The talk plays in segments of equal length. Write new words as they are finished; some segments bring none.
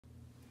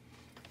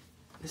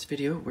this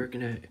video, we're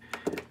going to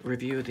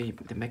review the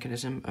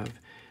mechanism of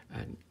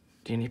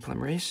DNA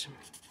polymerase.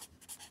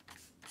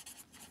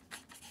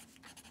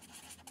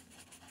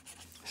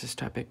 This is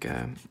topic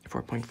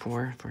 4.4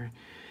 for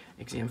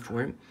exam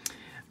 4.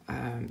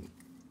 And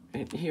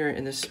here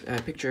in this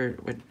picture,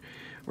 what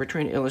we're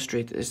trying to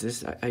illustrate is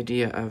this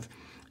idea of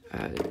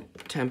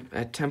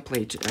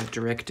template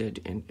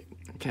directed in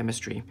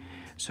chemistry.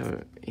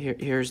 So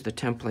here's the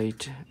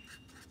template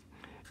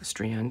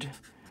strand.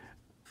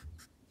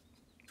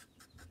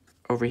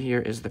 Over here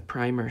is the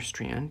primer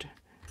strand,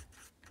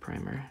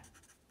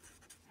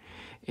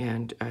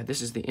 and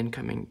this is the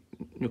incoming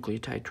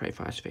nucleotide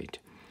triphosphate,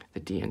 the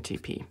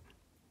DNTP.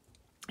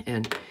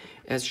 And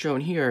as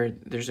shown here,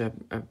 there's a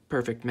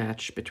perfect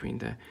match between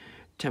the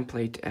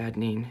template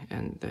adenine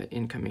and the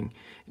incoming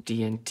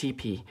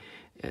DNTP.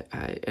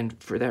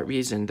 And for that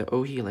reason, the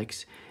O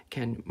helix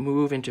can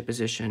move into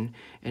position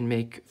and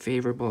make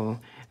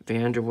favorable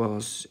van der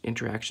Waals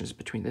interactions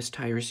between this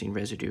tyrosine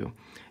residue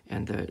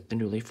and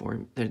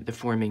the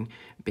forming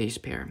base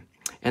pair.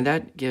 And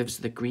that gives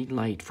the green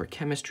light for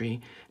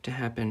chemistry to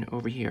happen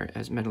over here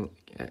as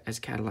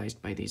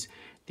catalyzed by these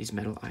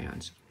metal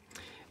ions.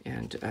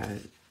 And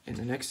in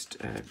the next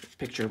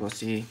picture, we'll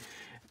see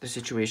the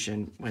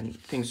situation when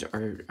things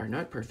are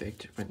not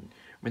perfect, when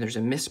there's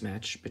a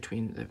mismatch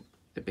between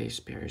the base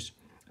pairs,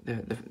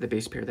 the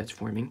base pair that's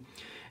forming.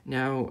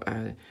 Now,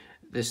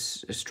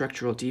 this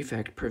structural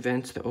defect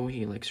prevents the O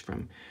helix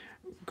from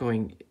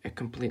going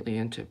completely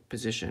into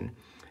position,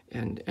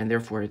 and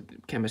therefore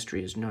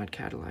chemistry is not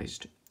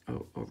catalyzed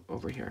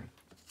over here.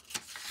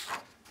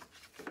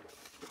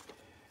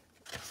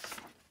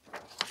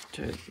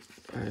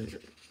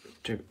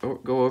 To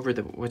go over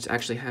what's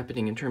actually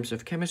happening in terms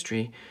of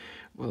chemistry,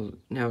 we'll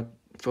now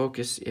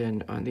focus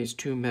in on these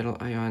two metal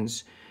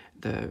ions,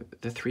 the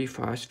 3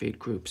 phosphate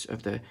groups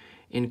of the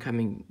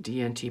incoming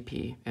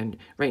DNTP. And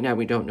right now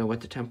we don't know what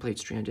the template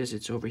strand is.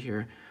 It's over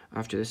here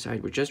off to the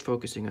side. We're just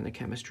focusing on the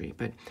chemistry.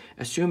 But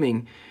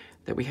assuming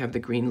that we have the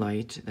green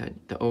light,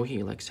 that the O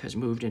helix has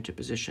moved into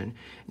position,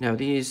 now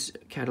these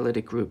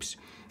catalytic groups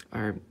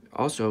are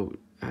also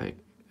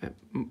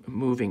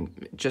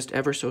moving just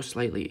ever so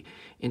slightly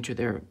into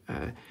their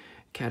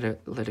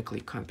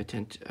catalytically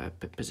competent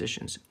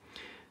positions.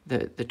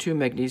 The 2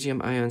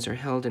 magnesium ions are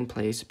held in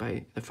place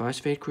by the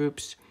phosphate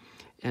groups,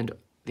 and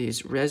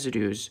these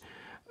residues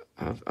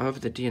of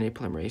the DNA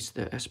polymerase,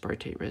 the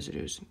aspartate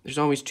residues. There's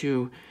always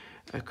 2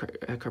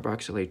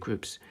 carboxylate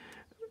groups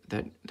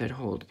that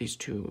hold these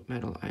 2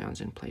 metal ions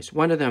in place.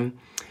 One of them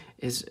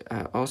is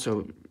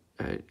also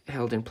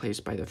held in place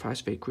by the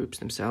phosphate groups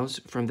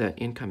themselves from the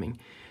incoming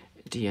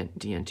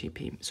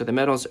DNTP. So the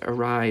metals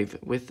arrive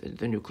with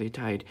the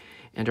nucleotide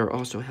and are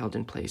also held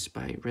in place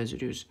by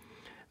residues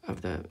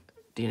of the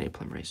DNA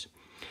polymerase.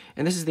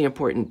 And this is the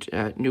important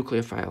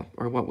nucleophile,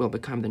 or what will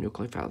become the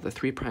nucleophile, the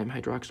 3'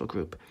 hydroxyl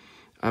group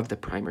of the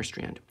primer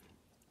strand.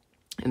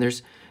 And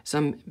there's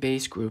some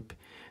base group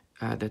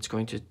that's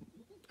going to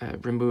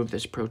remove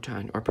this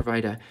proton or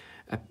provide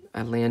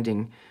a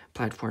landing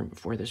platform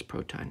for this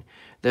proton.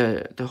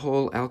 The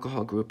whole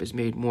alcohol group is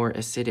made more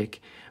acidic,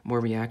 more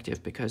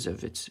reactive because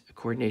of its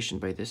coordination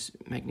by this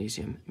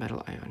magnesium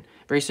metal ion,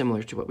 very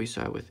similar to what we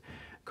saw with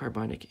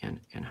carbonic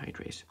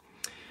anhydrase.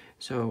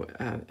 So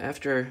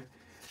after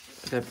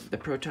the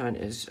proton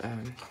is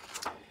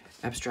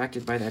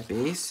abstracted by that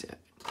base,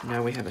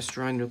 now we have a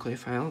strong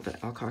nucleophile, the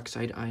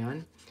alkoxide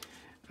ion.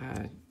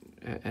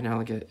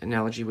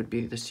 Analogy would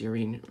be the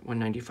serine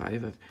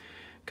 195 of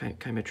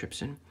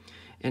chymotrypsin.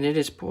 And it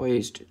is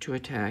poised to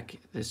attack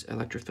this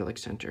electrophilic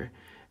center,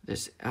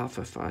 this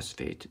alpha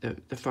phosphate,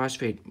 the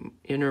phosphate,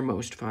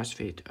 innermost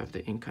phosphate of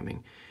the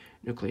incoming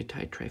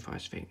nucleotide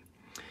triphosphate.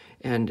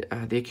 And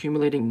the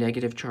accumulating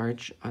negative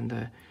charge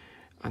on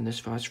this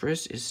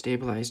phosphorus is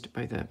stabilized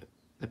by the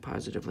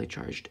positively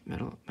charged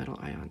metal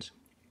ions.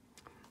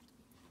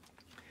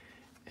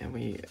 And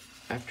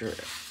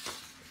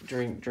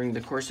during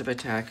the course of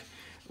attack,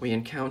 we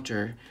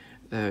encounter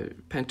the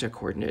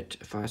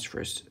pentacoordinate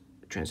phosphorus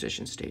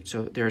transition state.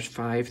 So there's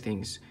 5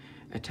 things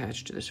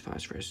attached to this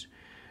phosphorus.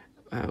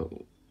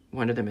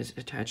 One of them is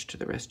attached to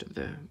the rest of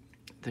the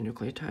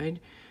nucleotide.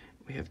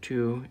 We have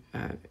 2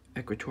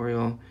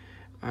 equatorial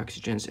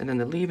oxygens, and then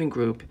the leaving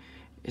group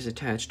is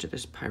attached to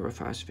this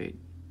pyrophosphate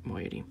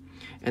moiety.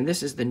 And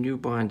this is the new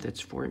bond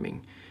that's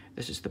forming.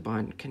 This is the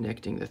bond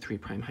connecting the 3'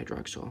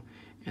 hydroxyl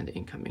and the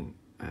incoming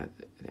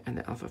and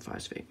the alpha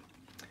phosphate.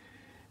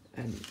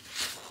 And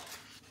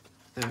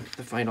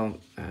the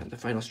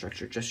final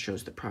structure just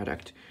shows the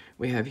product.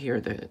 We have here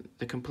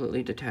the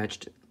completely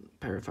detached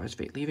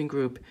pyrophosphate leaving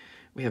group.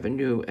 We have a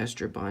new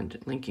ester bond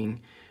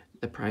linking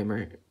the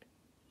primer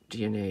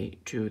DNA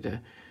to the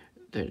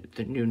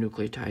new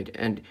nucleotide.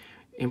 And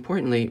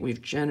importantly,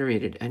 we've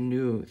generated a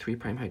new 3'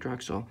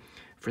 hydroxyl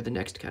for the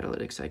next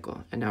catalytic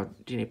cycle. And now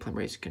DNA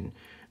polymerase can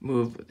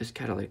move this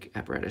catalytic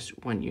apparatus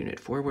 1 unit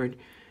forward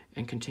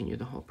and continue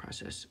the whole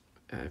process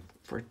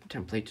for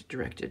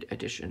template-directed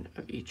addition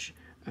of each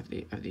of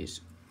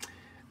these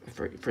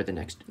for the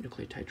next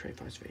nucleotide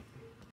triphosphate.